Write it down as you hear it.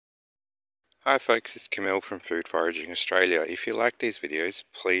Hi folks, it's Camille from Food Foraging Australia. If you like these videos,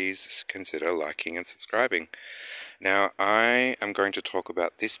 please consider liking and subscribing. Now, I am going to talk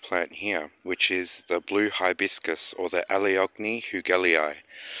about this plant here, which is the blue hibiscus, or the Alyogyne Huegelii.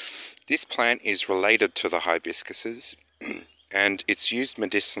 This plant is related to the hibiscuses, and it's used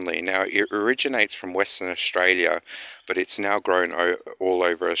medicinally. Now, it originates from Western Australia, but it's now grown all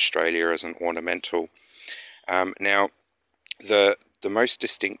over Australia as an ornamental. Now, the most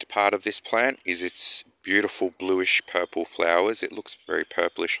distinct part of this plant is its beautiful bluish purple flowers. It looks very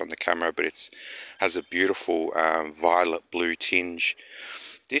purplish on the camera, but it has a beautiful violet blue tinge.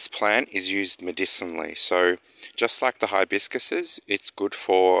 This plant is used medicinally, so just like the hibiscuses, it's good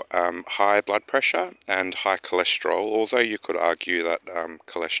for high blood pressure and high cholesterol, although you could argue that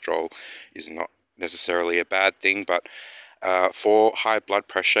cholesterol is not necessarily a bad thing, but for high blood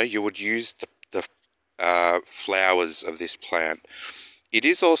pressure you would use the flowers of this plant. It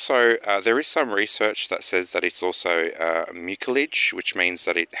is also, there is some research that says that it's also mucilage, which means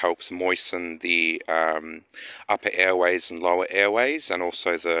that it helps moisten the upper airways and lower airways, and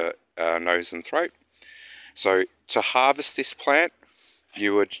also the nose and throat. So to harvest this plant,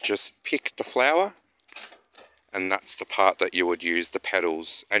 you would just pick the flower, and that's the part that you would use, the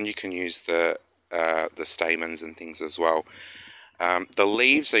petals, and you can use the stamens and things as well. The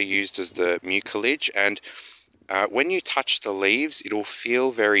leaves are used as the mucilage, and when you touch the leaves, it'll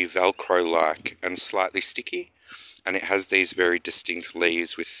feel very Velcro-like and slightly sticky, and it has these very distinct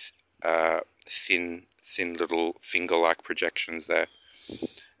leaves with thin little finger-like projections there.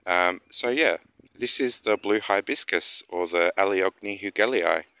 So yeah, this is the blue hibiscus, or the Alyogyne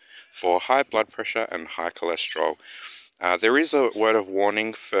Huegelii, for high blood pressure and high cholesterol. There is a word of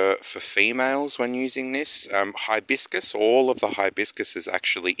warning for females when using this. Hibiscus, all of the hibiscuses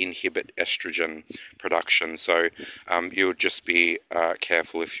actually inhibit estrogen production, so you would just be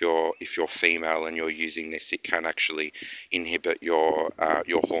careful if you're female and you're using this. It can actually inhibit your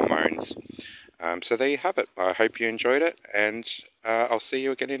hormones. So there you have it. I hope you enjoyed it, and I'll see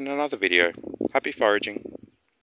you again in another video. Happy foraging.